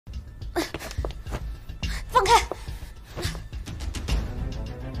放开！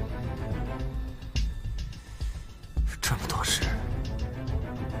这么多事，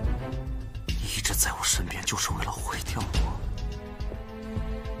你一直在我身边，就是为了毁掉我。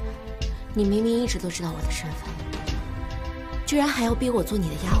你明明一直都知道我的身份，居然还要逼我做你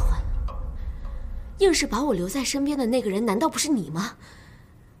的丫鬟，硬是把我留在身边的那个人，难道不是你吗？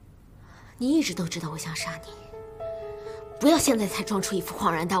你一直都知道我想杀你，不要现在才装出一副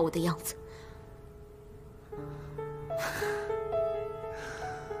恍然大悟的样子。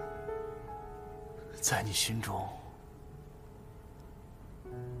在你心中，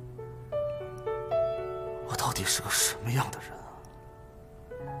我到底是个什么样的人啊？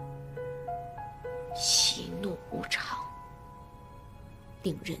喜怒无常，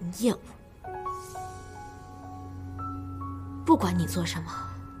令人厌恶。不管你做什么，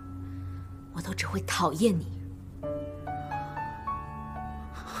我都只会讨厌你。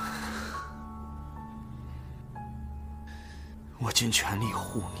我尽全力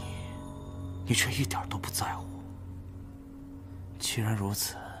护你，你却一点都不在乎。既然如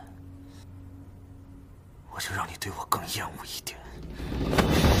此，我就让你对我更厌恶一点。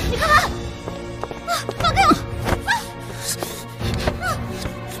你干嘛？放开我！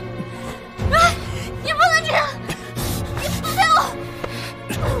你不能这样！你放开我！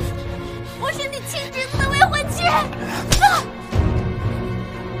我是你亲侄子的未婚妻！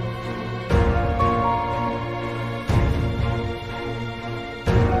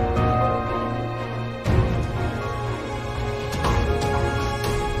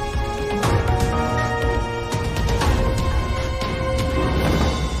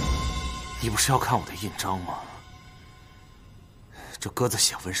你不是要看我的印章吗？这鸽子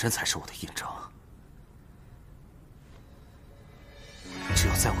血纹身才是我的印章。只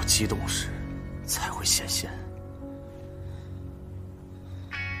有在我激动时，才会显现。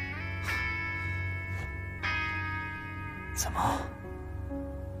怎么？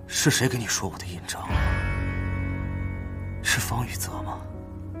是谁跟你说我的印章啊？是方宇泽吗？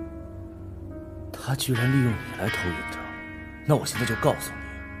他居然利用你来偷印章，那我现在就告诉你。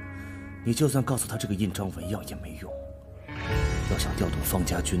你就算告诉他这个印章纹样也没用，要想调动方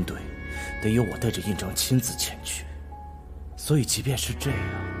家军队，得由我带着印章亲自前去。所以即便是这样，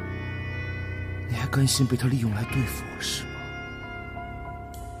你还甘心被他利用来对付我是吗？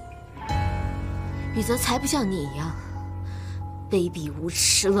宇泽才不像你一样卑鄙无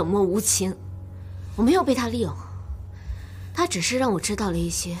耻、冷漠无情。我没有被他利用，他只是让我知道了一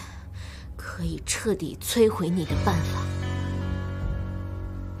些可以彻底摧毁你的办法。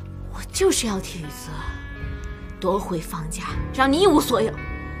我就是要替宇泽夺回方家，让你一无所有。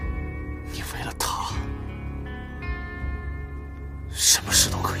你为了他，什么事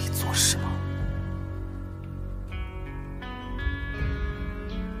都可以做，是吗？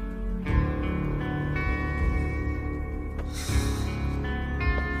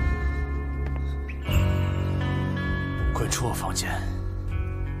滚出我房间！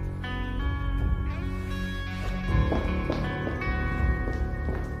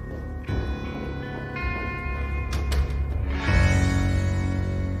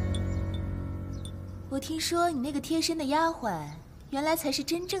我听说你那个贴身的丫鬟，原来才是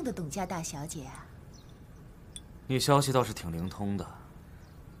真正的董家大小姐啊！你消息倒是挺灵通的。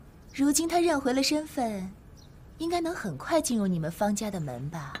如今她认回了身份，应该能很快进入你们方家的门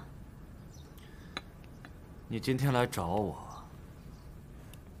吧？你今天来找我，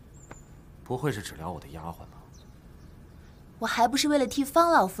不会是只聊我的丫鬟吧？我还不是为了替方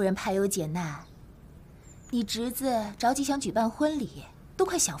老夫人排忧解难。你侄子着急想举办婚礼，都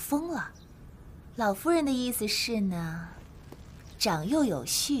快想疯了。老夫人的意思是呢，长幼有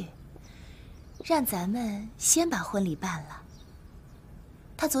序，让咱们先把婚礼办了。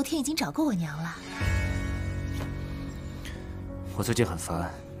她昨天已经找过我娘了。我最近很烦，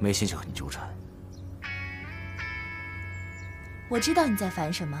没心情和你纠缠。我知道你在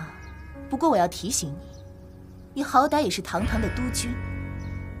烦什么，不过我要提醒你，你好歹也是堂堂的督军，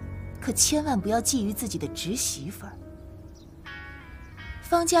可千万不要觊觎自己的侄媳妇儿。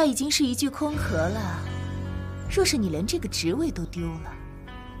方家已经是一具空壳了，若是你连这个职位都丢了，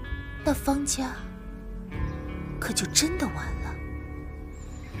那方家可就真的完了。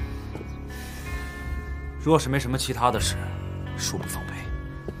若是没什么其他的事，恕不奉陪。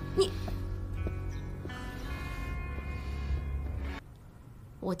你，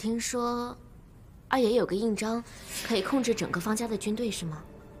我听说二爷有个印章，可以控制整个方家的军队，是吗？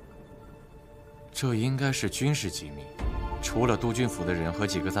这应该是军事机密。除了督军府的人和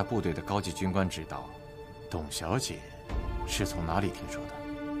几个在部队的高级军官知道，董小姐是从哪里听说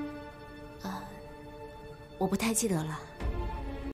的？我不太记得了。